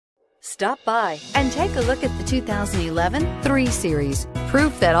Stop by and take a look at the 2011 3 Series.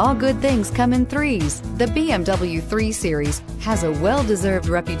 Proof that all good things come in threes. The BMW 3 Series has a well-deserved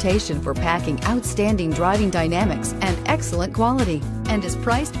reputation for packing outstanding driving dynamics and excellent quality, and is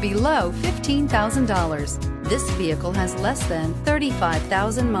priced below $15,000. This vehicle has less than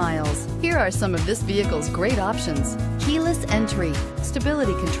 35,000 miles. Here are some of this vehicle's great options: keyless entry,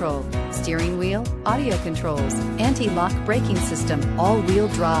 stability control, steering wheel audio controls, anti-lock braking system, all-wheel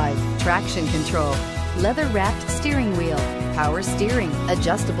drive, traction control, leather-wrapped steering wheel, power steering,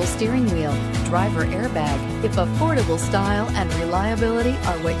 adjustable steering wheel, driver airbag. If affordable style and reliability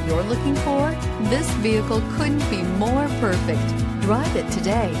are what you're looking for, this vehicle couldn't be more perfect. Drive it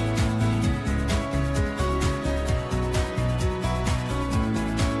today.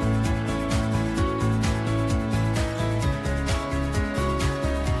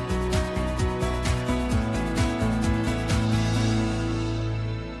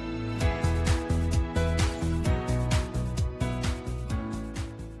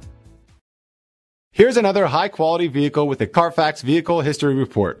 Here's another high-quality vehicle with a CARFAX Vehicle History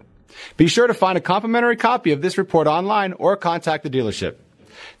Report. Be sure to find a complimentary copy of this report online or contact the dealership.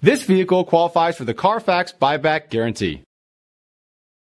 This vehicle qualifies for the CARFAX Buyback Guarantee.